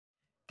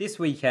This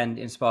weekend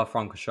in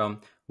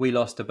Spa-Francorchamps, we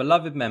lost a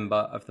beloved member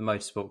of the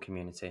motorsport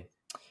community.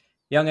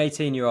 Young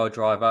 18-year-old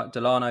driver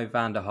Delano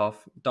van der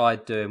Hoff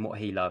died doing what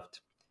he loved.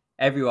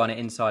 Everyone at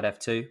Inside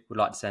F2 would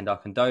like to send our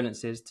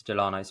condolences to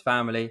Delano's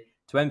family,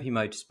 to MP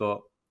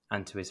Motorsport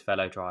and to his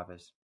fellow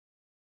drivers.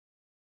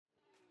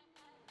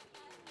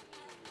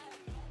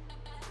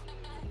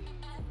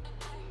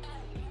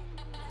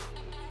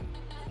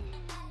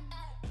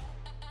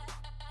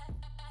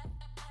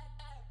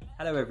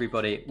 Hello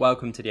everybody,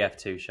 welcome to the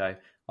F2 show.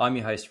 I'm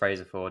your host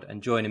Fraser Ford,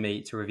 and joining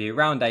me to review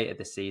round 8 of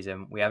the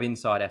season, we have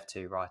Inside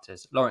F2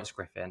 writers Lawrence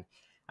Griffin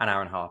and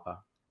Aaron Harper.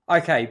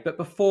 Okay, but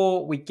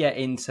before we get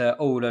into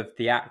all of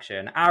the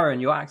action,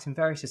 Aaron, you're acting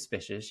very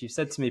suspicious. You've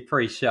said to me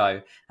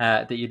pre-show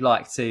that you'd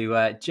like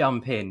to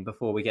jump in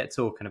before we get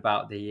talking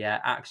about the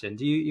action.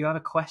 Do you have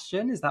a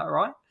question? Is that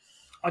right?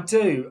 I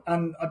do,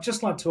 and I'd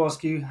just like to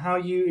ask you how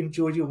you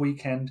enjoyed your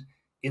weekend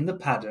in the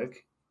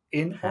paddock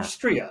in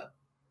Austria.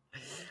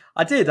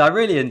 I did. I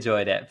really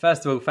enjoyed it.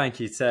 First of all, thank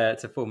you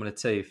to Formula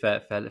 2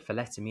 for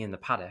letting me in the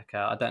paddock.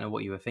 I don't know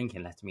what you were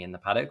thinking, letting me in the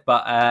paddock,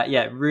 but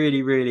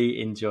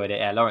really enjoyed it.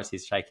 Yeah, Lawrence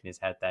is shaking his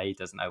head there. He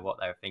doesn't know what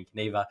they were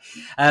thinking either.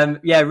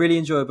 Really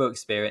enjoyable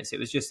experience. It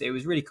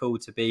was really cool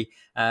to be,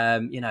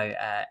 in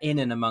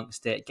and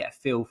amongst it, get a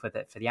feel for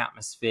the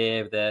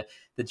atmosphere,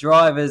 the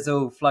drivers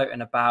all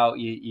floating about.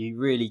 You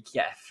really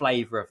get a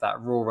flavour of that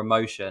raw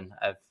emotion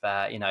of,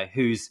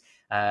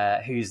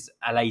 who's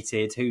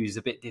elated, who's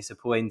a bit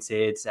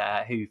disappointed,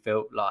 who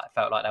felt like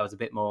there was a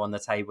bit more on the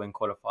table in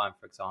qualifying,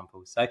 for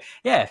example. So,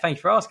 yeah, thank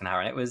you for asking,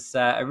 Aaron. It was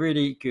a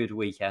really good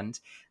weekend,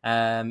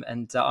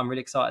 and I'm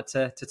really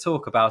excited to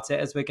talk about it,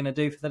 as we're going to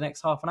do for the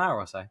next half an hour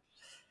or so.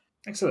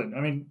 Excellent.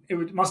 I mean,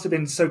 it must have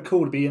been so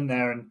cool to be in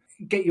there and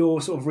get your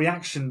sort of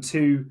reaction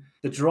to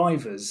the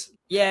drivers.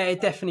 Yeah,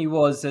 it definitely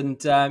was.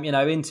 And,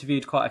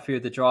 interviewed quite a few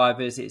of the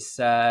drivers. It's,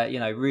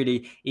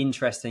 really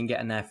interesting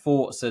getting their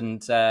thoughts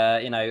and,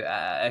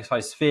 I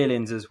suppose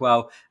feelings as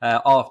well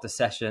after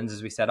sessions,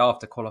 as we said,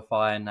 after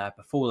qualifying,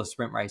 before the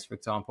sprint race, for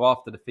example,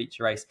 after the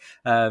feature race.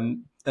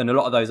 And a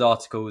lot of those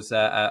articles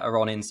are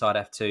on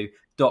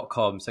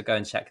InsideF2.com. So go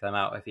and check them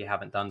out if you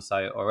haven't done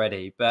so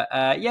already. But,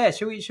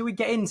 should we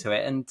get into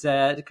it and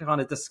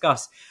kind of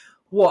discuss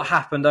what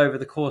happened over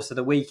the course of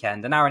the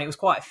weekend? And Aaron, it was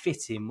quite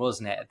fitting,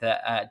 wasn't it,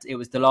 that it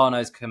was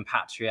Delano's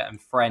compatriot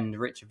and friend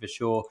Richard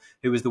Verschoor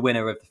who was the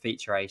winner of the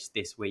feature race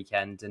this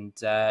weekend, and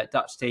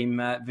Dutch team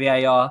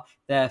VAR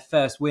their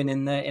first win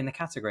in the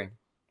category.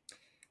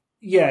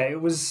 Yeah, it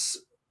was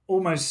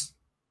almost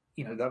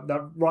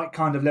that right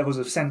kind of levels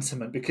of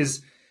sentiment,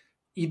 because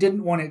you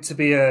didn't want it to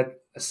be a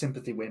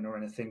sympathy win or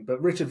anything, but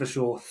Richard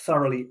Verschoor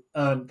thoroughly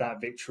earned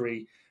that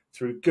victory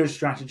through good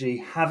strategy,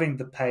 having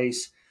the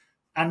pace.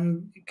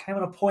 And it came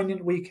on a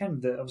poignant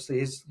weekend that obviously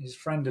his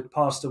friend had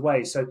passed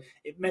away. So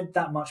it meant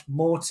that much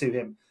more to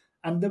him.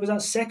 And there was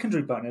that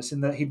secondary bonus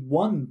in that he'd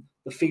won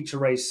the feature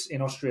race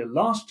in Austria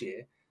last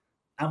year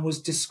and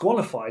was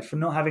disqualified for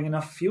not having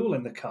enough fuel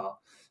in the car.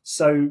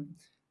 So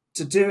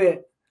to do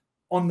it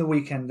on the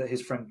weekend that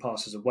his friend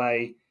passes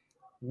away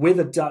with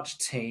a Dutch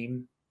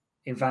team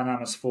in Van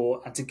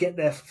Amersfoort, and to get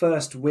their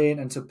first win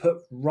and to put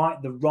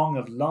right the wrong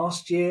of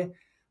last year,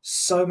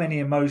 so many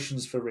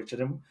emotions for Richard.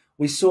 And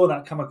we saw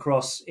that come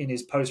across in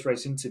his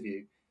post-race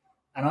interview.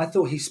 And I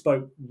thought he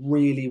spoke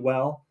really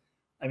well.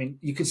 I mean,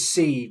 you could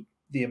see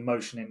the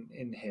emotion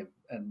in him.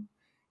 And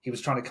he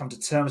was trying to come to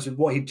terms with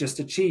what he'd just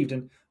achieved.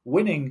 And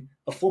winning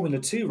a Formula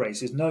 2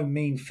 race is no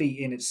mean feat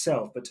in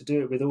itself. But to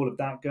do it with all of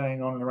that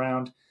going on and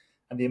around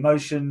and the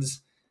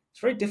emotions,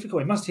 it's very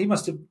difficult. He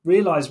must have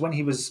realised when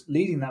he was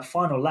leading that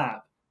final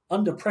lap,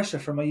 under pressure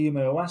from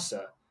Ayumu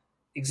Iwasa,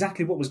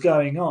 exactly what was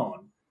going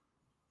on.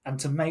 And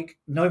to make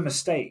no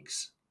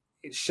mistakes,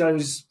 it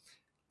shows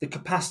the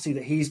capacity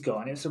that he's got.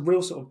 And it's a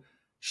real sort of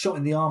shot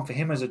in the arm for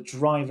him as a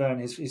driver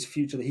and his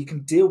future, that he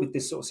can deal with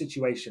this sort of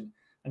situation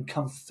and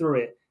come through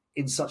it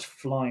in such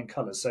flying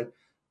colours. So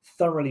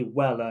thoroughly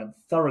well earned,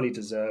 thoroughly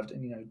deserved.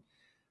 And,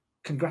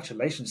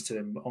 congratulations to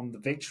him on the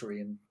victory.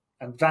 And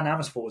Van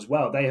Amersfoort as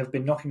well. They have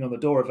been knocking on the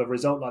door of a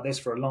result like this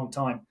for a long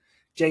time.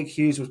 Jake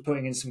Hughes was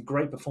putting in some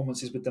great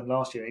performances with them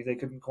last year. They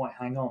couldn't quite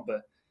hang on.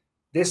 But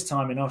this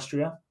time in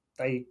Austria,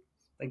 they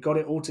got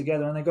it all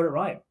together and they got it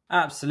right.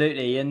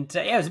 Absolutely. And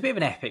it was a bit of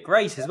an epic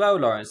race as well,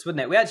 Lawrence,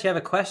 wasn't it? We actually have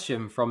a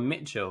question from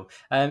Mitchell.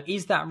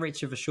 Is that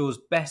Richard Verschoor's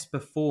best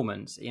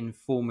performance in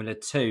Formula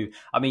 2?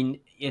 I mean,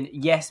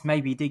 yes,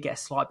 maybe he did get a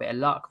slight bit of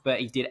luck, but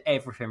he did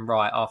everything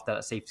right after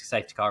that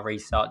safety car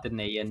restart, didn't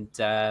he? And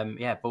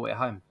brought it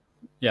home.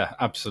 Yeah,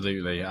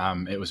 absolutely.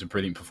 It was a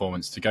brilliant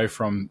performance. To go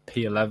from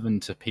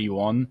P11 to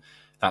P1,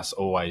 that's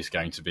always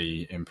going to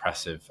be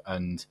impressive.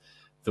 And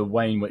the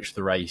way in which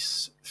the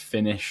race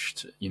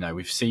finished,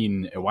 we've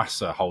seen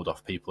Iwasa hold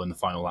off people in the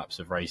final laps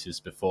of races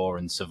before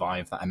and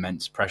survive that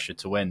immense pressure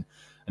to win.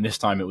 And this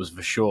time it was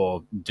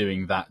Verschoor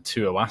doing that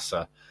to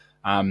Iwasa.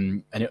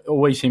 And it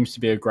always seems to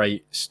be a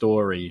great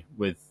story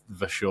with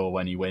Verschoor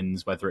when he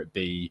wins, whether it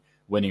be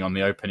winning on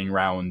the opening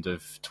round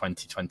of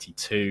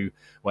 2022,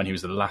 when he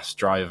was the last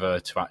driver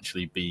to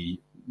actually be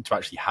to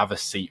actually have a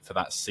seat for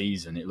that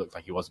season. It looked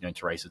like he wasn't going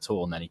to race at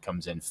all, and then he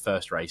comes in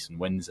first race and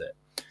wins it.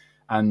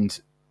 And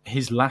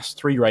his last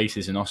 3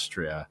 races in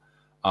Austria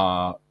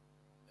are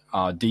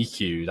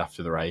DQ'd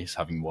after the race,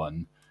 having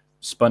won,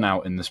 spun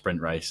out in the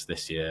sprint race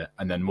this year,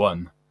 and then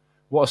won.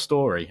 What a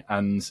story.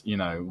 And,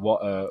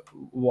 what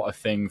a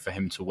thing for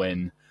him to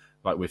win,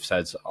 like we've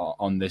said,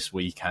 on this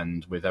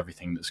weekend, with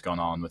everything that's gone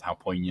on, with how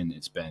poignant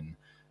it's been.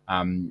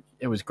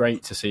 It was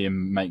great to see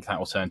him make that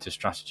alternative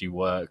strategy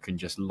work and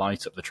just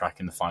light up the track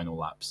in the final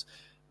laps.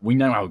 We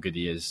know how good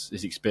he is.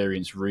 His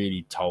experience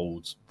really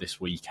told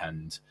this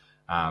weekend,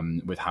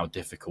 with how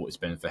difficult it's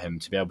been for him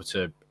to be able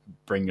to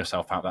bring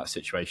yourself out of that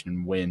situation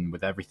and win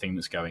with everything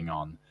that's going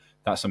on.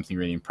 That's something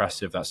really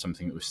impressive. That's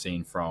something that we've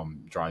seen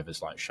from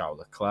drivers like Charles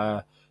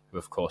Leclerc, who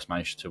of course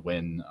managed to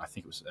win, I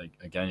think it was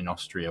again in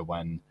Austria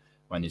when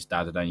his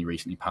dad had only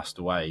recently passed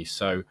away.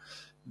 So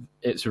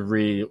it's a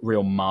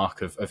real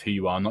mark of who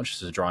you are, not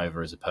just as a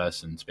driver, as a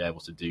person, to be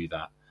able to do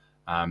that.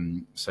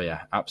 So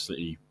yeah,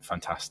 absolutely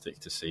fantastic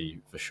to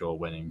see Vasseur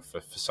winning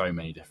for so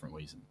many different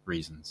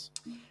reasons.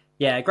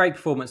 Yeah, great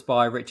performance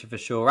by Richard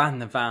Vasseur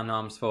and the Van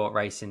Amersfoort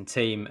Racing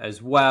team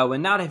as well.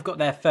 And now they've got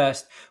their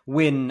first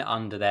win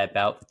under their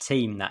belt, the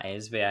team that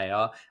is,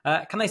 VAR.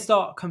 Can they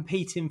start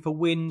competing for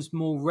wins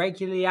more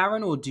regularly,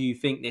 Aaron? Or do you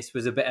think this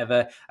was a bit of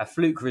a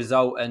fluke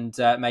result and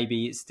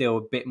maybe still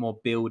a bit more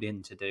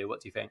building to do?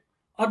 What do you think?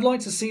 I'd like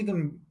to see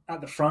them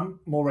at the front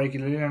more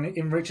regularly. And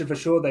in Richard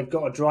Vasseur, they've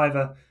got a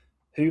driver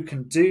who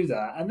can do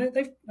that. And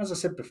they've, as I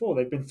said before,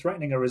 they've been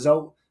threatening a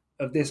result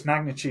of this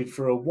magnitude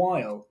for a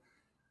while.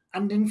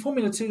 And in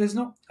Formula 2, there's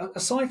not,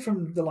 aside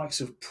from the likes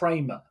of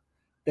Prema,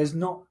 there's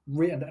not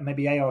really,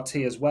 maybe ART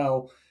as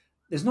well,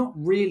 there's not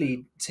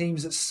really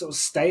teams that sort of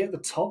stay at the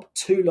top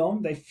too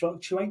long. They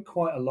fluctuate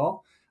quite a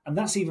lot. And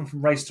that's even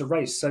from race to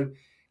race. So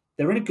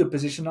they're in a good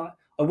position. I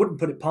wouldn't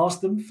put it past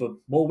them for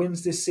more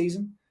wins this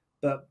season.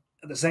 But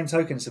at the same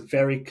token, it's a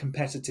very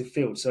competitive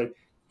field. So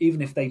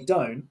even if they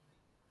don't,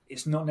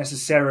 it's not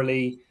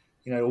necessarily,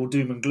 all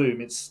doom and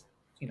gloom. It's,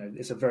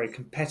 it's a very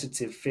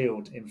competitive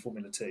field in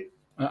Formula 2.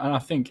 And I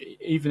think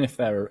even if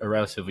they're a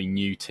relatively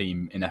new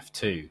team in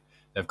F2,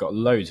 they've got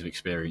loads of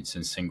experience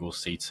in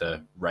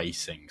single-seater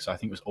racing. So I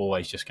think it was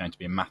always just going to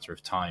be a matter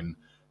of time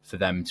for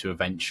them to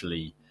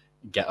eventually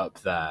get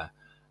up there.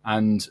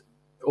 And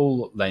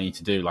all they need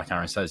to do, like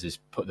Aaron says, is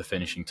put the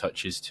finishing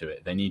touches to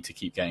it. They need to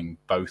keep getting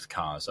both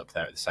cars up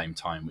there at the same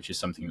time, which is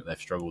something that they've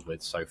struggled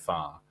with so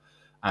far.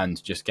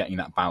 And just getting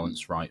that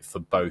balance right for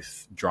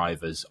both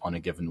drivers on a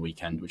given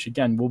weekend, which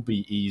again will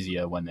be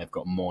easier when they've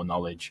got more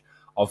knowledge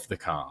of the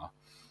car.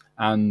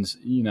 And,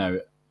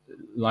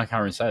 like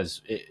Aaron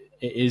says, it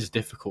is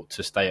difficult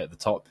to stay at the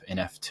top in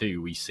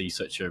F2. We see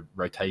such a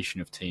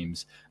rotation of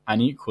teams.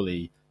 And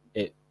equally,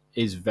 it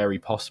is very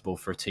possible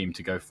for a team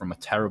to go from a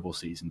terrible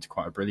season to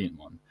quite a brilliant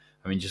one.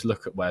 I mean, just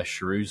look at where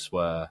Charouz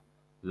were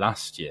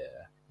last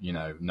year,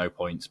 no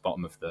points,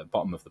 bottom of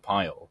the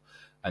pile,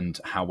 and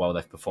how well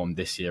they've performed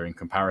this year in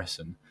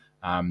comparison.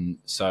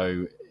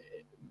 So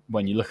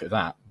when you look at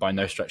that, by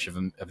no stretch of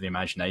the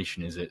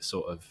imagination is it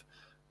sort of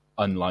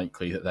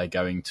unlikely that they're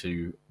going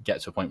to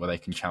get to a point where they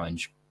can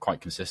challenge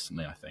quite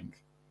consistently, I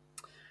think.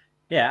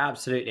 Yeah,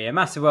 absolutely. A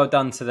massive well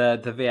done to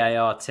the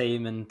VAR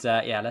team. And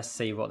let's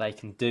see what they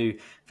can do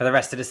for the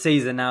rest of the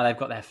season. Now they've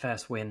got their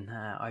first win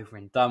over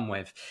and done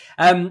with.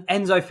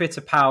 Enzo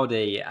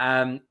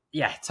Fittipaldi,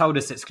 told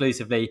us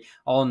exclusively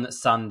on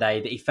Sunday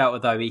that he felt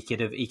as though he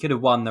could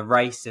have won the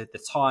race at the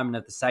timing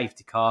of the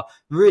safety car.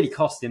 Really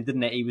cost him,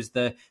 didn't it? He was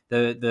the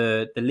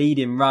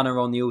leading runner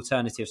on the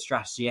alternative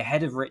strategy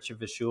ahead of Richard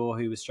Vasseur,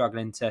 who was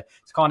struggling to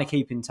kind of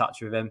keep in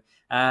touch with him.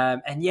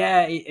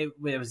 It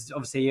was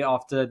obviously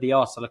after the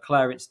Arthur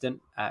Leclerc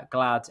incident.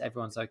 Glad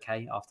everyone's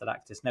okay after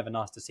that. It's never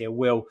nice to see a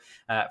wheel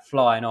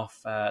flying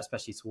off,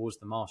 especially towards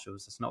the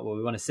marshals. That's not what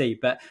we want to see.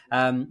 But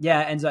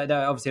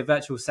Enzo, obviously a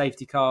virtual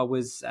safety car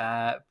was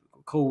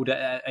called,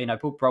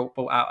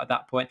 brought out at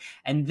that point,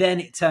 and then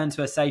it turned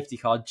to a safety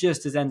car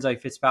just as Enzo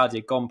Fittipaldi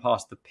had gone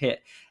past the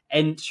pit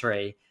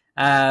entry.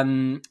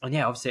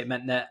 Obviously it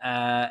meant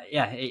that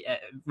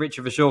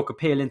Richard Vasseur could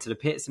peel into the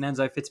pits, and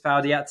Enzo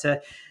Fittipaldi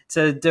had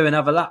to do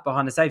another lap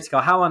behind the safety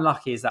car. How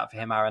unlucky is that for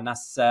him, Aaron?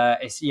 That's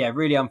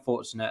really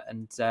unfortunate,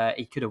 and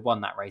he could have won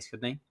that race,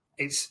 couldn't he?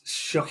 It's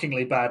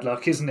shockingly bad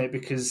luck, isn't it?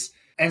 Because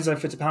Enzo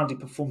Fittipaldi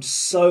performed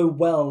so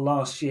well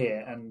last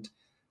year, and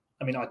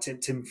I mean, I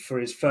tipped him for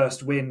his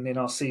first win in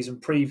our season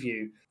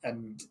preview,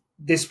 and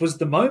this was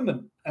the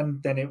moment,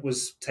 and then it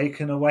was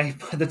taken away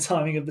by the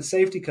timing of the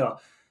safety car.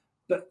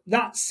 But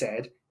that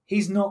said,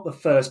 he's not the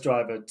first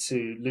driver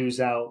to lose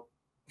out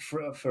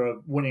for a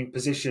winning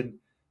position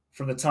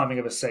from the timing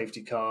of a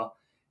safety car.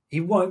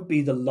 He won't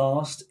be the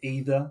last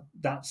either.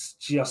 That's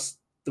just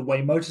the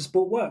way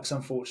motorsport works,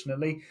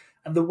 unfortunately.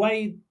 And the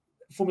way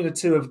Formula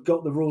 2 have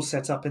got the rules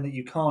set up in that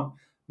you can't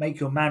make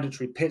your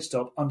mandatory pit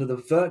stop under the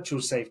virtual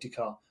safety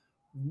car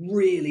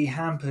really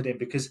hampered him,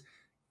 because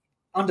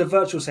under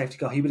virtual safety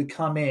car, he would have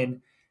come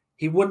in,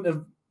 he wouldn't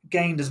have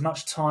gained as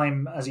much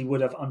time as he would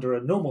have under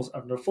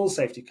a full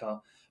safety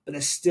car, but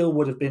there still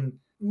would have been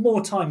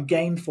more time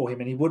gained for him,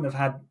 and he wouldn't have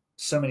had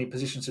so many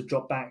positions to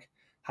drop back,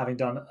 having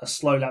done a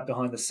slow lap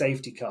behind the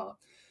safety car.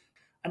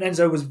 And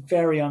Enzo was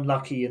very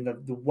unlucky in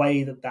the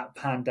way that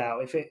panned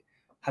out. If it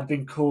had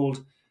been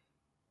called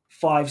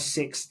 5,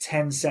 6,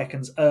 10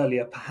 seconds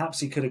earlier, perhaps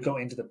he could have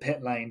got into the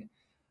pit lane.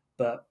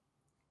 But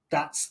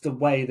that's the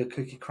way the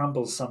cookie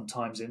crumbles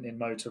sometimes in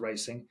motor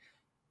racing.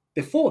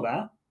 Before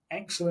that,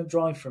 excellent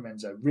drive from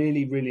Enzo.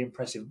 Really, really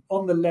impressive.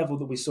 On the level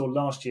that we saw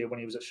last year when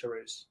he was at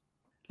Charouz.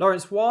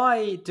 Lawrence,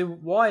 why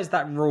is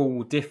that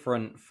rule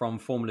different from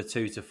Formula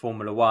 2 to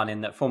Formula 1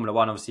 in that Formula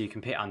 1, obviously, you can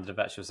pit under the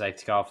virtual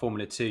safety car,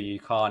 Formula 2, you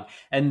can't?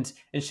 And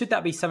should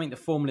that be something that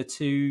Formula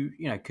 2,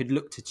 could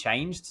look to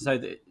change so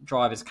that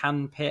drivers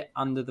can pit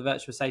under the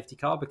virtual safety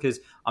car? Because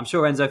I'm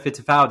sure Enzo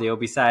Fittipaldi will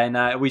be saying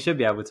we should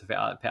be able to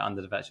pit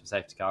under the virtual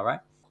safety car, right?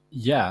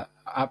 Yeah,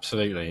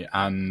 absolutely.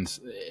 And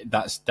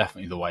that's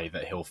definitely the way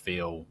that he'll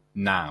feel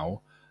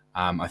now.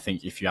 I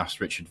think if you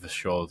asked Richard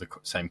Verschoor the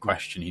same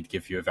question, he'd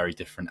give you a very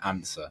different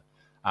answer.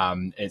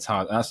 It's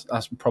hard.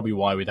 That's probably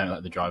why we don't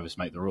let the drivers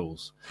make the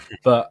rules.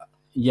 But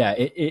yeah,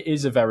 it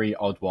is a very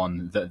odd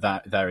one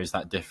that there is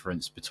that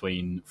difference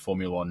between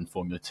Formula 1 and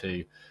Formula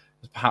 2.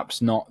 It's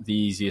perhaps not the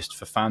easiest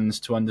for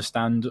fans to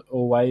understand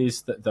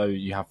always, that though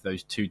you have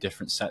those two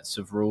different sets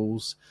of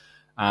rules.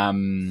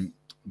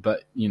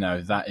 But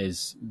that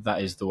is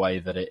the way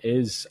that it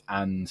is,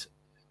 and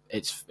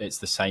it's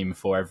the same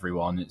for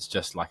everyone. It's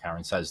just like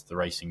Aaron says, the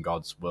racing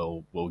gods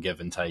will give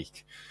and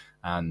take,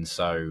 and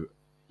so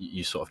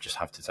you sort of just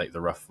have to take the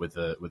rough with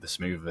the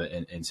smoother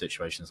in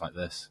situations like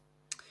this.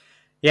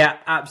 Yeah,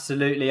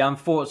 absolutely.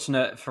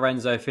 Unfortunate for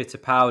Enzo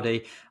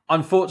Fittipaldi.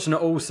 Unfortunate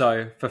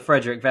also for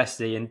Frederik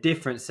Vesti in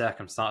different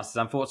circumstances.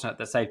 Unfortunate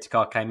that safety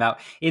car came out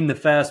in the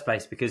first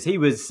place because he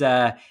was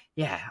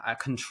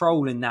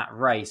controlling that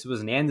race,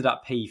 wasn't he? Ended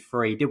up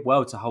P3, did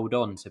well to hold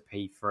on to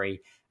P3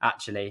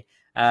 actually.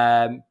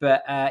 That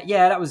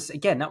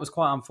was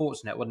quite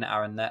unfortunate, wasn't it,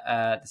 Aaron? That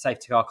the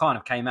safety car kind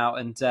of came out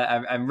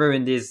and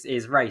ruined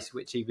his race,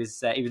 which he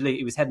was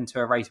heading to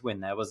a race win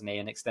there, wasn't he,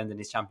 and extending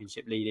his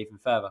championship lead even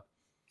further.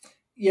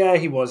 Yeah,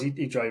 he was.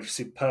 He drove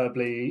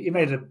superbly. He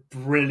made a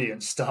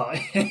brilliant start.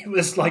 It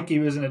was like he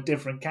was in a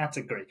different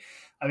category.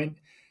 I mean,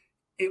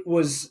 it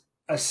was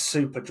a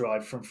super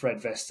drive from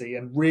Fred Vesti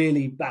and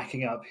really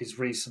backing up his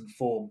recent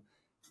form.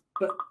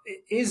 But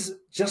it is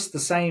just the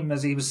same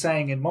as he was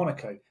saying in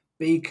Monaco.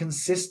 Be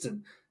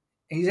consistent.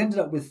 He's ended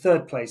up with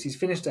third place. He's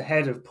finished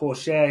ahead of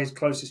Pourchaire, his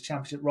closest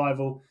championship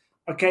rival.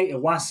 Okay,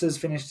 Iwasa's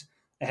finished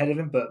ahead of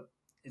him, but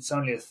it's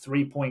only a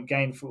 4-point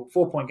gain for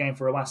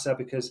Iwasa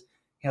because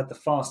he had the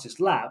fastest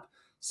lap.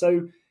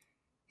 So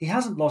he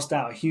hasn't lost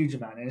out a huge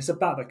amount, and it's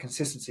about that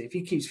consistency. If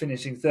he keeps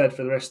finishing third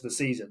for the rest of the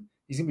season,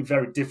 he's going to be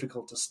very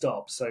difficult to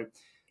stop. So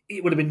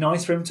it would have been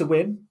nice for him to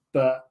win,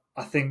 but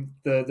I think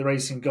the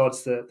racing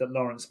gods that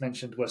Lawrence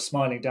mentioned were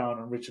smiling down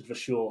on Richard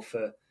Verschoor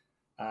for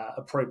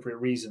appropriate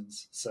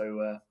reasons.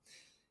 So,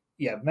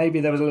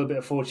 maybe there was a little bit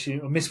of fortune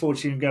or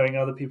misfortune going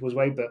other people's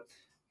way, but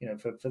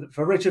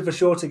for Richard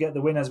Verschoor to get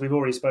the win, as we've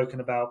already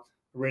spoken about,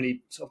 a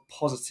really sort of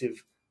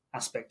positive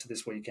aspect to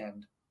this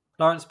weekend.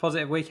 Lawrence,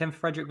 positive weekend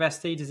for Frederik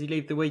Vesti. Does he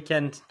leave the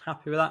weekend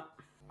happy with that?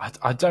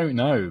 I don't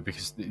know,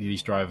 because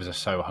these drivers are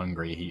so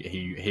hungry.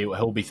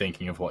 He'll be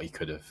thinking of what he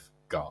could have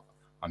got,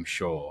 I'm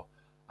sure.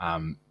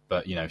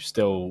 But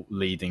still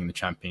leading the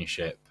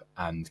championship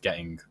and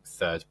getting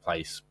third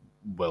place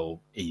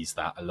will ease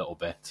that a little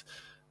bit.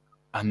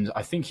 And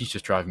I think he's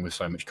just driving with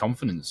so much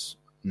confidence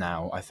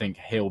now. I think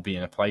he'll be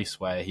in a place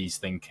where he's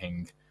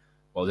thinking,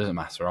 well, it doesn't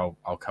matter,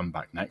 I'll come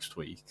back next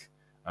week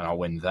and I'll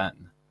win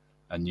then.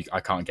 And I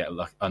can't get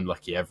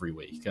unlucky every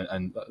week.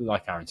 And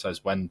like Aaron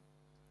says,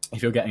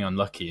 if you're getting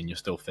unlucky and you're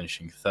still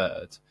finishing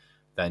third,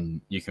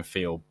 then you can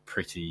feel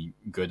pretty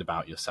good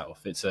about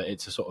yourself. It's a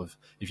sort of,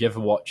 if you ever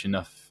watch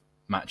enough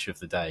Match of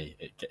the Day,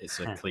 it's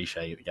a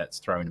cliche that gets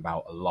thrown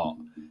about a lot,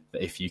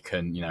 that if you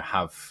can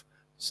have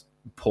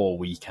poor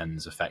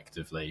weekends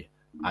effectively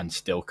and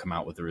still come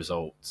out with the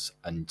results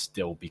and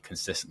still be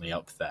consistently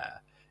up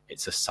there,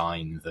 it's a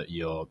sign that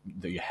you're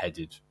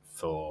headed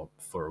for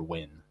a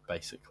win,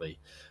 basically.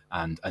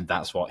 And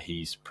that's what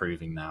he's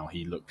proving now.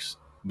 He looks,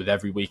 with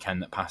every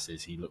weekend that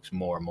passes, he looks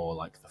more and more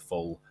like the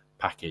full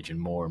package and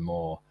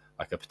more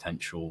like a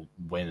potential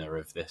winner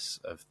of this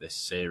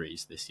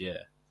series this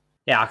year.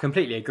 Yeah, I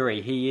completely agree.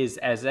 He is,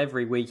 as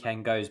every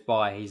weekend goes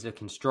by, he's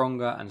looking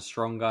stronger and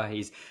stronger.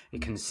 He's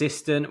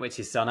consistent, which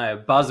is, I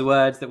know,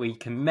 buzzwords that we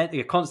can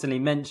constantly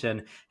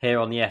mention here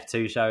on the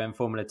F2 show in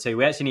Formula 2.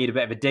 We actually need a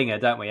bit of a dinger,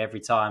 don't we, every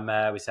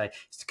time we say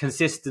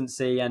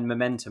consistency and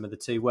momentum are the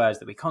two words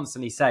that we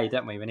constantly say,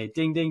 don't we? We need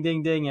ding, ding,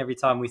 ding, ding every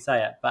time we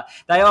say it. But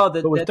they are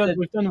the... But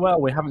we've done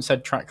well. We haven't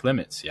said track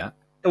limits yet.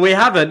 We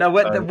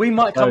haven't. We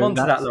might come on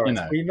to that,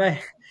 Lawrence.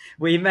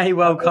 We may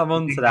well come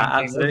on to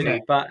that,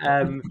 absolutely. But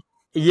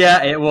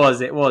Yeah, it was,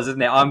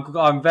 isn't it?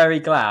 I'm very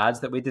glad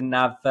that we didn't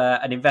have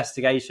an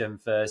investigation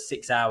for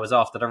 6 hours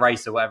after the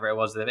race or whatever it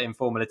was in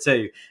Formula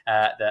 2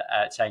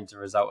 that changed the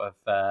result of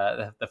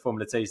the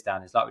Formula 2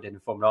 standings like we did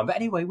in Formula 1. But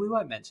anyway, we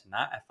won't mention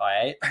that,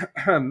 FIA.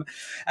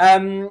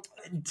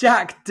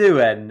 Jack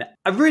Doohan,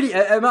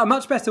 a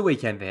much better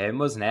weekend for him,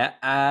 wasn't it?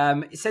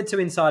 He said to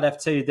Inside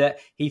F2 that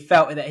he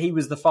felt that he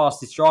was the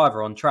fastest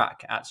driver on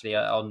track, actually,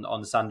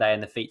 on Sunday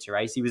in the feature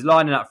race. He was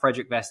lining up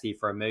Frederick Vesti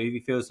for a move. He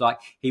feels like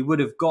he would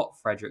have got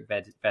Frederick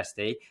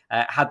Vesti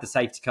had the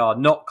safety car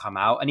not come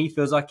out, and he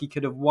feels like he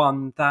could have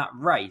won that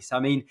race.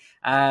 I mean,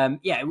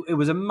 it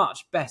was a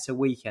much better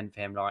weekend for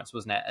him, Lawrence,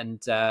 wasn't it?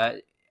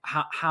 And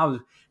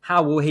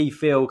how will he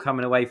feel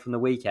coming away from the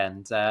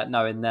weekend,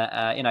 knowing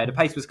that the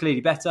pace was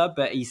clearly better,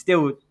 but he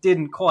still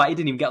didn't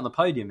even get on the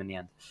podium in the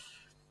end?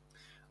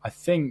 I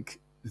think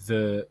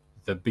the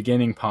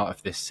beginning part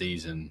of this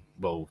season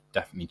will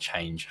definitely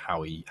change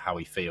how he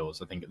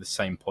feels. I think at the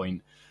same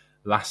point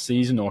last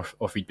season, or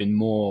if he'd been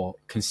more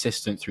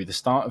consistent through the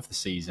start of the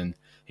season,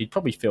 he'd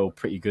probably feel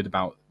pretty good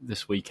about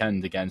this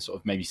weekend. Again, sort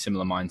of maybe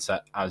similar mindset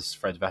as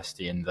Fred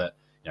Vesti, in that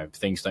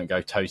things don't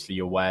go totally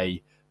your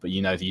way, but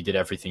you know that you did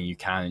everything you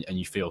can and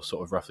you feel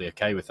sort of roughly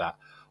okay with that.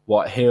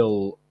 What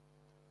he'll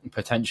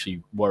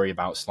potentially worry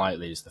about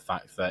slightly is the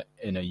fact that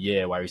in a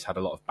year where he's had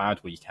a lot of bad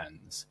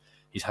weekends,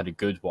 he's had a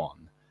good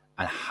one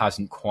and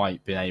hasn't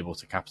quite been able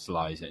to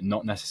capitalise it.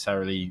 Not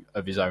necessarily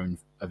of his own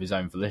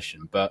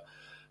volition, but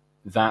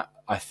that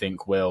I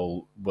think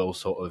will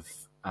sort of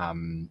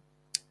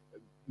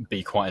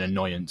be quite an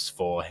annoyance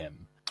for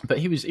him. But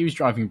he was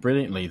driving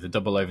brilliantly. The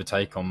double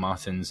overtake on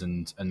Martins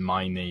and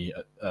Miney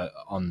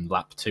on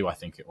lap 2, I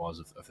think it was,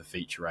 of the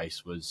feature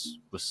race was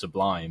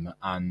sublime.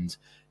 And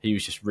he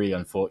was just really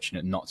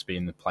unfortunate not to be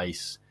in the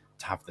place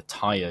to have the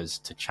tyres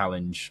to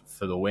challenge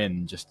for the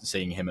win. Just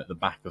seeing him at the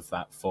back of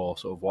that four,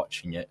 sort of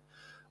watching it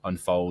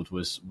unfold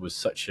was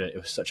such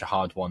a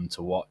hard one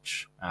to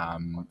watch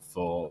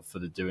for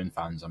the Doohan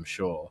fans, I'm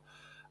sure.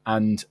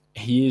 And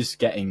he is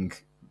getting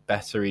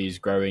better. He's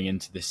growing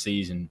into this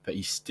season, but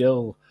he's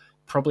still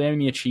probably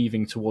only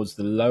achieving towards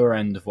the lower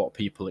end of what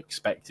people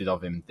expected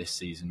of him this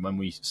season. When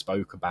we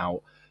spoke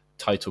about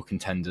title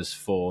contenders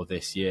for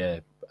this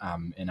year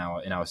in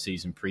our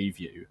season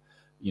preview,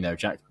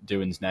 Jack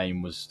Doohan's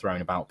name was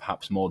thrown about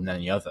perhaps more than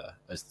any other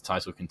as the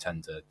title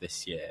contender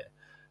this year.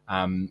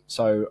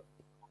 So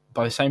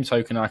by the same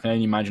token, I can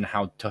only imagine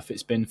how tough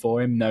it's been for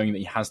him, knowing that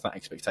he has that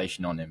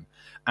expectation on him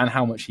and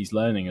how much he's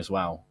learning as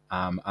well.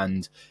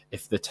 And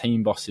if the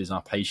team bosses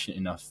are patient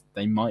enough,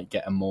 they might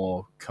get a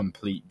more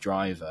complete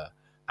driver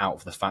out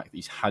of the fact that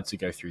he's had to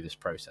go through this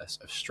process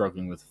of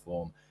struggling with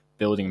form,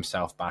 building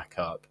himself back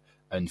up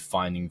and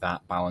finding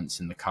that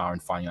balance in the car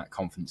and finding that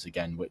confidence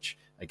again, which,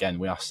 again,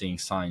 we are seeing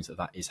signs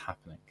that is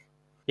happening.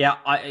 Yeah,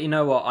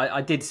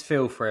 I did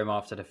feel for him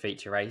after the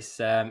feature race.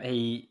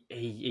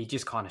 He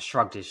just kind of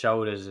shrugged his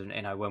shoulders, and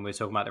when we were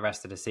talking about the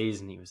rest of the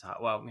season, he was like,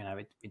 "Well,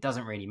 it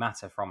doesn't really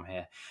matter from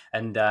here."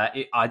 And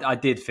I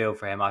did feel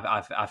for him.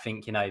 I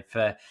think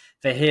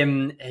for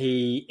him,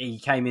 he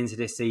came into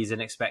this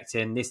season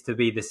expecting this to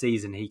be the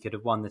season he could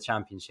have won the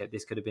championship.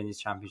 This could have been his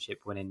championship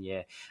winning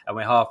year, and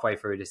we're halfway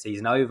through the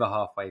season, over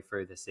halfway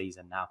through the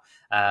season now,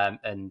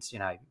 and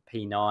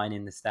P9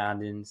 in the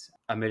standings,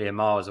 a million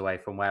miles away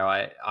from where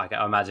I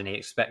imagine he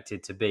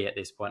expected to be at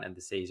this point in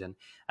the season.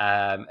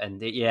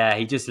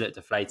 He just looked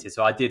deflated.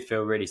 So I did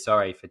feel really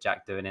sorry for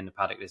Jack Doohan in the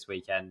paddock this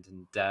weekend.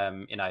 And,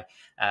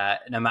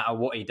 no matter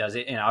what he does,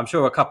 I'm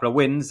sure a couple of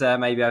wins,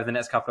 maybe over the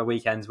next couple of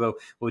weekends will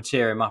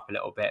cheer him up a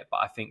little bit. But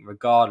I think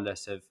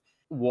regardless of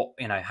what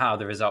how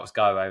the results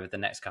go over the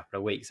next couple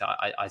of weeks,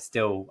 I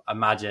still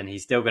imagine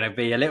he's still going to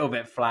be a little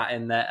bit flat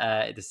in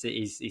that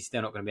he's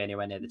still not going to be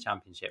anywhere near the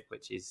championship,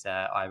 which is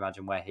I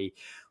imagine where he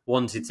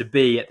wanted to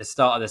be at the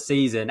start of the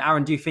season.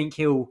 Aaron, do you think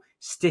he'll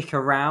stick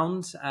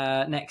around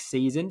next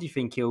season? Do you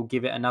think he'll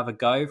give it another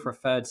go for a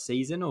third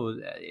season, or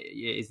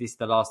is this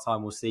the last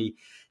time we'll see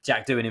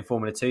Jack Doohan in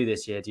Formula 2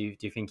 this year? Do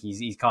you think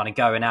he's kind of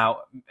going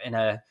out in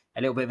a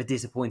little bit of a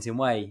disappointing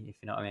way, if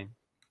you know what I mean?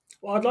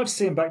 Well, I'd like to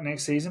see him back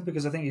next season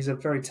because I think he's a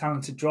very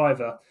talented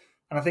driver,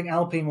 and I think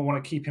Alpine will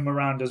want to keep him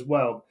around as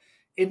well.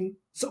 In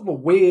sort of a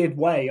weird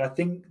way, I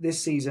think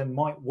this season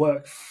might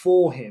work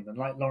for him, and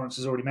like Lawrence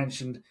has already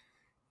mentioned,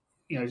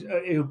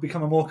 he'll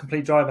become a more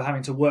complete driver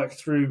having to work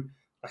through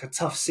like a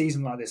tough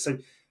season like this. So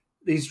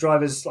these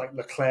drivers like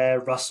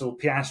Leclerc, Russell,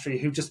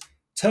 Piastri, who just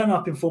turn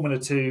up in Formula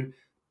 2,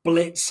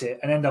 blitz it,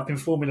 and end up in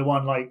Formula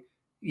 1 like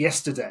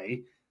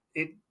yesterday,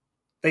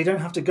 they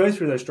don't have to go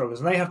through those struggles,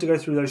 and they have to go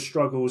through those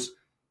struggles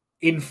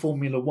in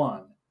Formula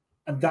 1.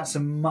 And that's a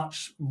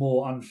much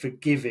more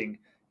unforgiving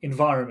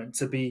environment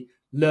to be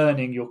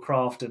learning your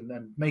craft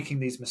and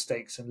making these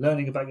mistakes and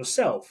learning about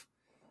yourself.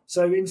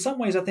 So in some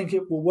ways, I think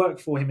it will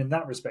work for him in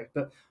that respect.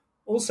 But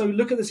also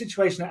look at the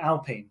situation at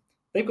Alpine.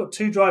 They've got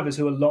two drivers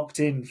who are locked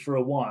in for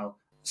a while.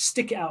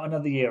 Stick it out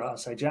another year, I'd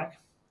say,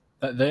 Jack.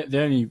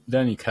 The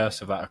only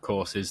curse of that, of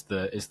course, is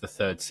the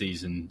third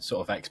season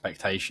sort of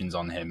expectations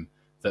on him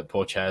that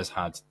Pourchaire's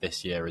had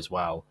this year as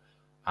well.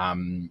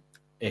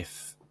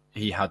 If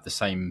he had the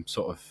same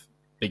sort of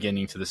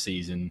beginning to the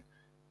season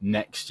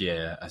next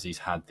year as he's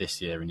had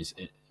this year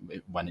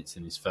when it's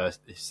in his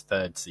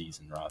third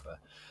season rather,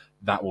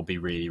 that will be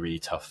really, really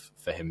tough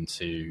for him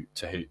to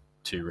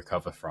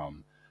recover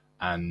from.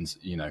 And,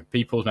 you know,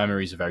 people's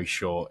memories are very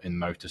short in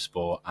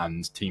motorsport,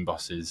 and team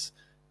bosses,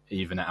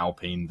 even at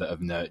Alpine, that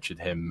have nurtured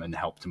him and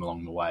helped him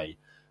along the way,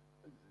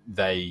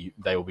 they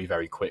will be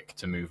very quick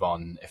to move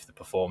on if the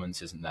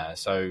performance isn't there.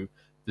 So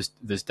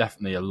there's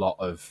definitely a lot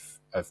of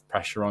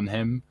pressure on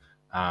him.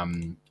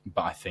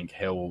 But I think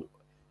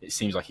it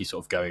seems like he's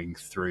sort of going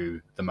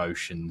through the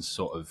motions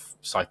sort of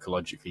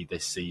psychologically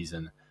this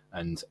season.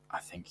 And I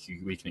think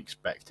we can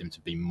expect him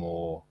to be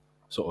more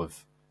sort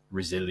of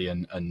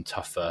resilient and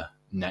tougher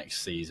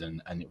next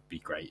season. And it would be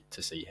great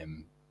to see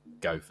him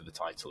go for the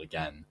title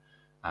again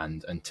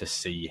and to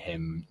see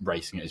him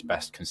racing at his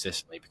best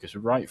consistently, because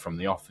right from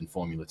the off in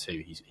Formula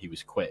 2, he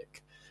was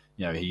quick.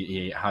 You know,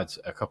 he had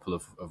a couple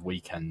of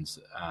weekends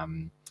at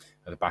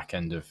the back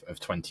end of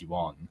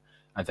 21.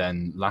 And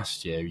then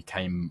last year he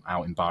came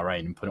out in Bahrain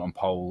and put it on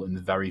pole in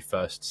the very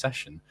first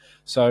session.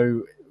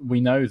 So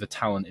we know the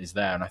talent is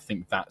there, and I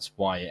think that's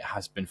why it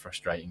has been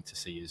frustrating to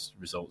see his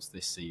results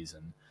this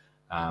season.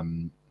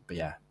 But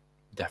yeah,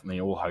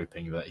 definitely all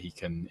hoping that he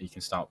can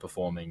start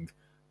performing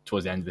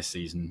towards the end of this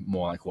season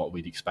more like what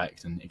we'd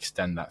expect and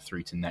extend that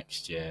through to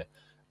next year.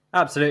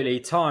 Absolutely,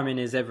 timing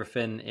is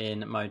everything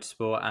in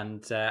motorsport,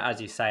 and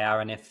as you say,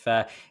 Aaron, if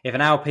an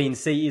Alpine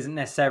seat isn't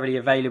necessarily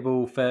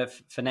available for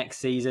next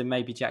season,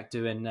 maybe Jack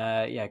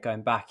Doohan,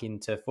 going back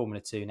into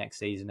Formula 2 next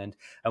season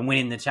and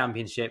winning the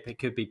championship, it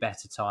could be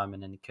better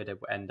timing and it could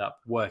end up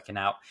working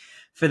out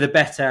for the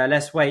better.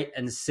 Let's wait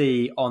and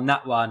see on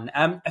that one.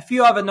 A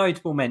few other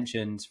notable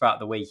mentions throughout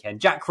the weekend.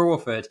 Jack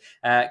Crawford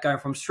going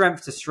from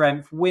strength to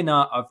strength,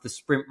 winner of the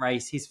sprint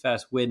race, his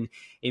first win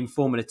in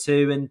Formula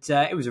 2, and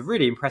it was a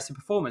really impressive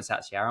performance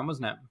actually, Aaron,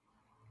 wasn't it?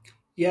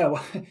 Yeah,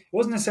 well, it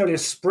wasn't necessarily a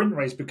sprint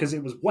race because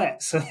it was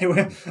wet, so they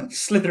were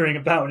slithering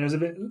about and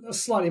it was a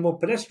slightly more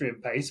pedestrian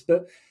pace,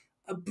 but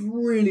a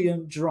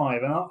brilliant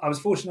drive. And I was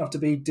fortunate enough to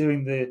be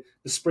doing the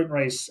sprint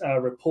race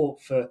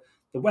report for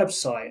the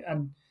website,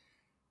 and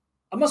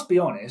I must be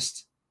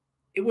honest,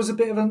 it was a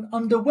bit of an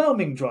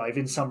underwhelming drive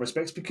in some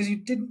respects because you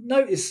didn't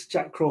notice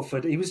Jack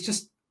Crawford. He was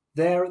just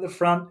there at the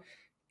front.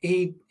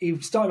 He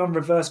started on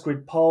reverse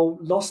grid pole,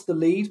 lost the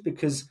lead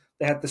because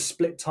they had the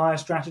split tyre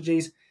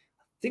strategies.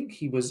 I think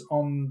he was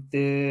on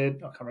I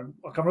can't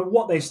remember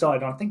what they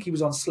started on. I think he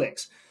was on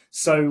slicks.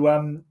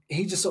 So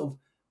he just sort of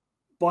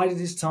bided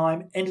his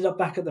time, ended up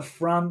back at the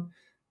front,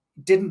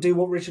 didn't do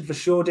what Richard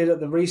Verschoor did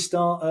at the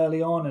restart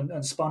early on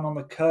and spun on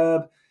the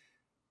curb.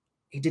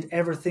 He did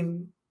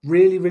everything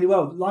really, really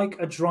well, like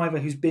a driver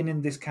who's been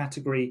in this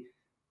category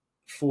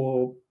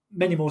for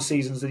many more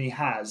seasons than he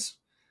has.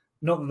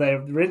 Not that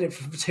they're in it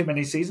for too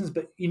many seasons,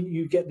 but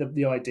you get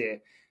the idea.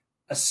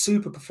 A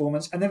super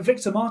performance. And then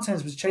Victor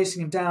Martins was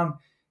chasing him down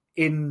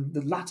in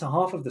the latter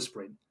half of the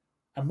sprint,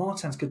 and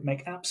Martins could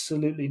make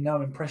absolutely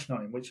no impression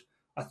on him, which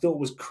I thought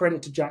was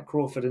credit to Jack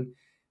Crawford. And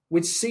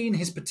we'd seen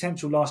his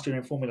potential last year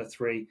in Formula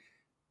 3.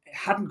 It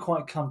hadn't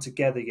quite come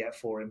together yet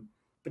for him.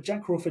 But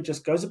Jack Crawford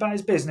just goes about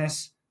his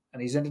business,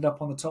 and he's ended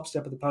up on the top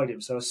step of the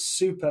podium. So a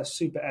super,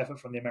 super effort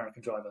from the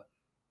American driver.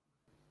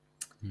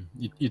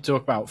 You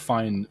talk about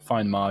fine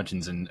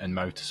margins in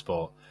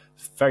motorsport.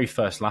 Very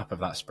first lap of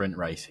that sprint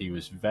race, he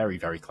was very,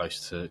 very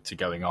close to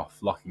going off,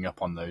 locking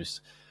up on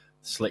those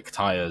slick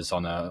tyres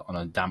on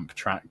a damp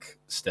track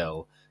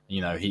still.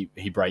 You know,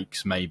 he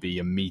brakes maybe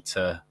a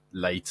metre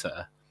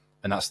later,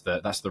 and that's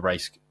the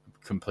race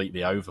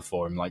completely over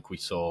for him, like we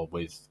saw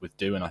with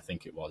Doohan, I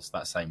think it was,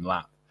 that same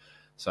lap.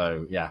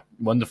 So yeah,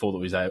 wonderful that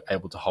he was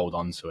able to hold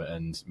on to it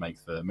and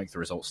make the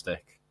result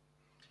stick.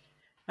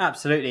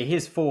 Absolutely.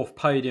 His fourth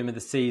podium of the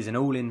season,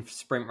 all in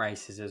sprint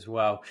races as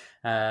well,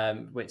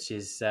 which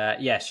is,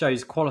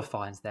 shows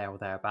qualifying's there or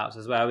thereabouts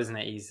as well, isn't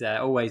it? He's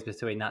always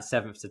between that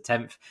 7th to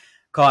 10th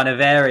kind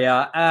of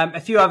area. A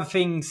few other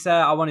things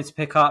I wanted to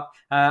pick up.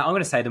 I'm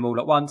going to say them all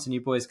at once, and you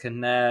boys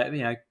can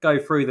go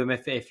through them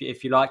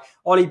if you like.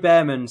 Ollie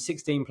Behrman,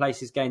 16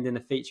 places gained in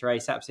the feature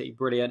race, absolutely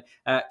brilliant.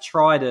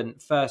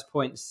 Trident, first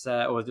points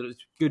or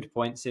good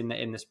points in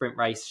the sprint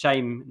race.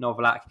 Shame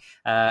Novalak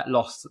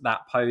lost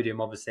that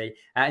podium, obviously,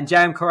 and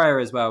J.M.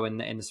 Correa as well in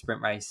the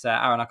sprint race.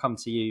 Aaron, I'll come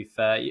to you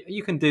for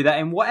you can do that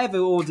in whatever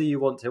order you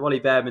want to. Ollie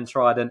Behrman,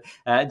 Trident,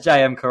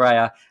 J.M.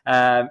 Correa.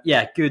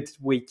 Good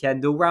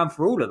weekend all round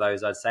for all of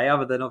those, I'd say,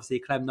 other than obviously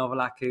Clem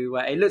Novalak, who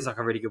it looks like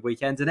a really good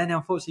weekend, and then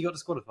unfortunately got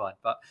disqualified.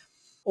 But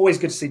always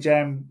good to see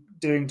J.M.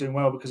 doing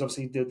well, because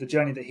obviously the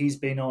journey that he's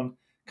been on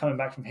coming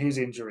back from his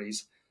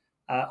injuries.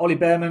 Ollie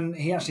Behrman,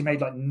 he actually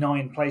made like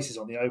 9 places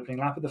on the opening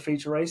lap of the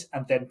feature race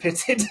and then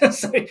pitted,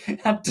 so he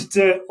had to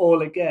do it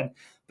all again.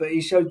 But he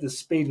showed the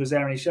speed was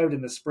there, and he showed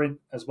in the sprint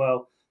as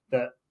well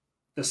that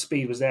the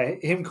speed was there.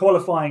 Him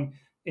qualifying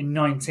in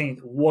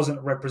 19th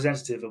wasn't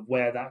representative of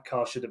where that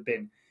car should have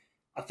been.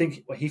 I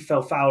think he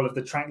fell foul of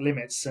the track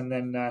limits, and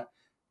then that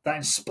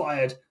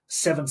inspired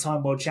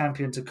 7-time world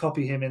champion to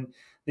copy him in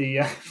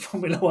the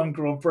Formula 1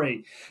 Grand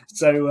Prix.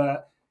 So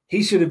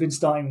he should have been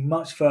starting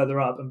much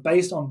further up, and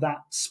based on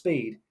that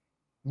speed,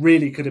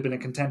 really could have been a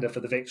contender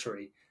for the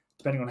victory,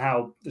 depending on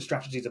how the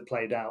strategies have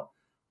played out.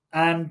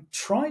 And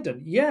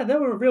Trident, yeah, they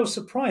were a real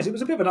surprise. It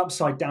was a bit of an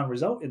upside-down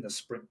result in the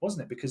sprint,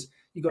 wasn't it? Because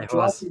you got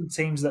drivers and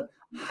teams that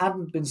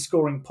hadn't been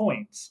scoring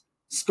points,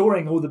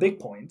 scoring all the big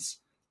points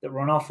that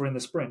were on offer in the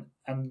sprint,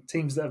 and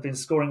teams that have been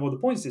scoring all the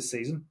points this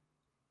season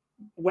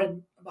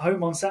went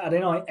home on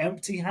Saturday night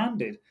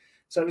empty-handed.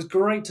 So it was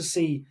great to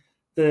see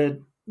for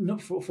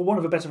want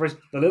of a better phrase,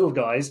 the little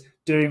guys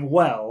doing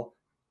well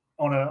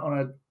on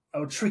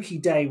a tricky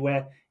day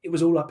where it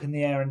was all up in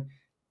the air and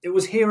it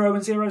was hero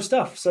and zero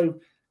stuff. So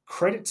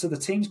credit to the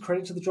teams,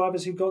 credit to the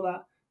drivers who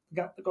got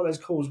those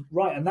calls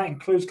right, and that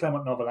includes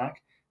Clement Novalak,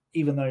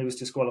 even though he was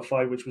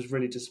disqualified, which was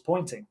really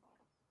disappointing.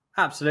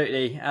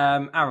 Absolutely,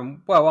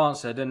 Aaron. Well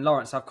answered, and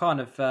Lawrence,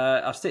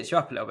 I've stitched you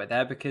up a little bit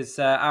there because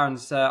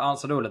Aaron's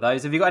answered all of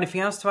those. Have you got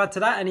anything else to add to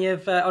that? Any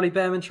of Ollie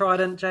Behrman,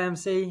 Trident,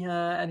 JMC?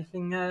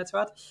 Anything to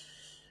add?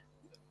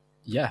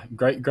 Yeah,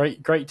 great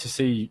to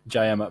see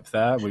JM up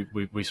there.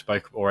 We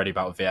spoke already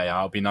about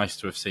VAR. It'd be nice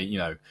to have seen,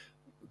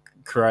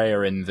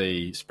 Correa in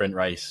the sprint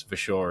race,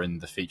 Vershaw in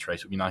the feature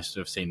race. It would be nice to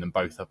have seen them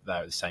both up there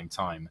at the same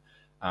time.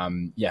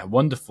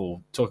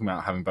 Wonderful. Talking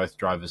about having both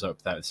drivers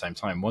up there at the same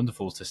time,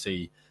 wonderful to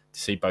see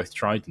both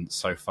Tridents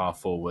so far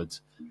forward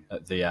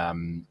at the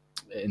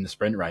in the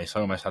sprint race.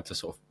 I almost had to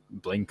sort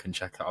of blink and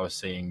check that I was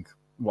seeing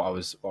what I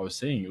was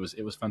seeing. It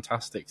was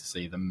fantastic to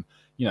see them,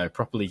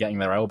 properly getting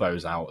their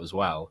elbows out as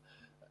well.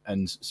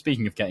 And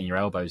speaking of getting your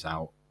elbows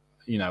out,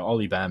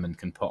 Ollie Behrman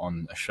can put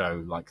on a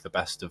show like the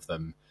best of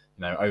them,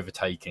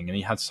 overtaking, and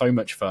he had so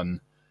much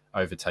fun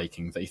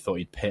overtaking that he thought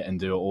he'd pit and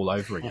do it all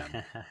over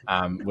again,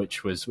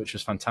 which was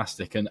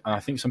fantastic. And I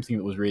think something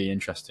that was really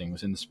interesting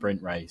was in the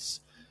sprint race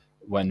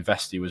when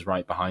Vesti was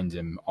right behind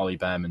him. Ollie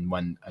Behrman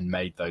went and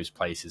made those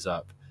places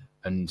up,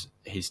 and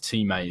his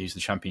teammate, who's the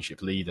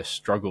championship leader,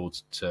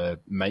 struggled to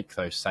make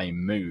those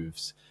same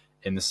moves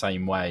in the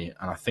same way,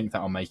 and I think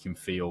that'll make him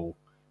feel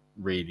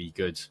really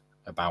good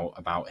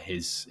about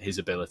his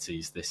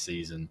abilities this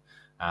season.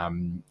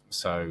 Ollie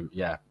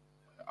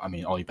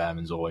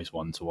Behrman's always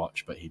one to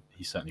watch, but he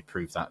certainly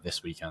proved that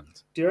this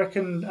weekend. Do you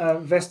reckon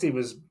Vesti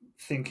was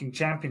thinking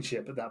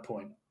championship at that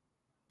point?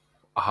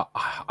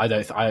 I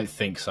don't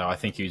think so. I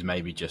think he was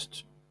maybe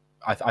just.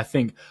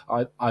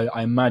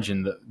 I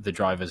imagine that the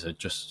drivers are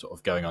just sort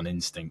of going on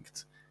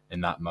instinct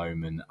in that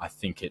moment. I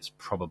think it's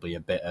probably a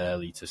bit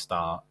early to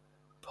start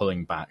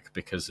pulling back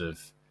because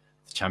of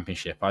the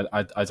championship.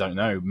 I don't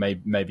know.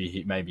 Maybe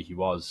he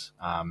was,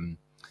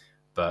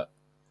 but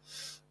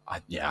I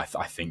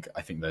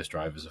think those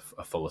drivers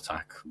are full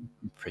attack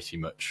pretty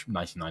much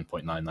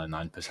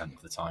 99.999%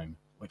 of the time,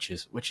 which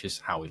is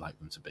how we like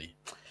them to be.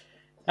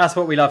 That's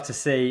what we love to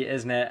see,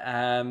 isn't it?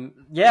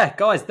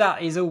 Guys,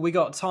 that is all we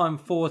got time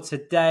for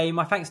today.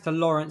 My thanks to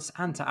Lawrence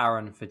and to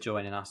Aaron for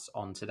joining us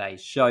on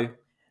today's show.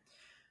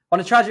 On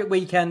a tragic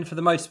weekend for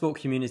the motorsport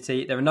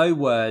community, there are no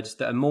words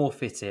that are more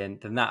fitting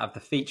than that of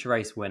the feature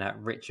race winner,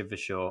 Richard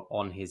Vershaw,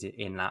 on his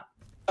in-lap.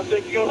 I'm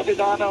thinking of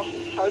Sedano.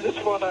 I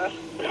just want to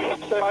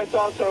say my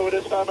thoughts are with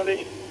his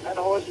family and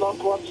all his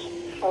loved ones.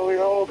 We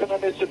are all going to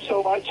miss him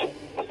so much.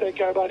 Take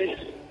care, buddy.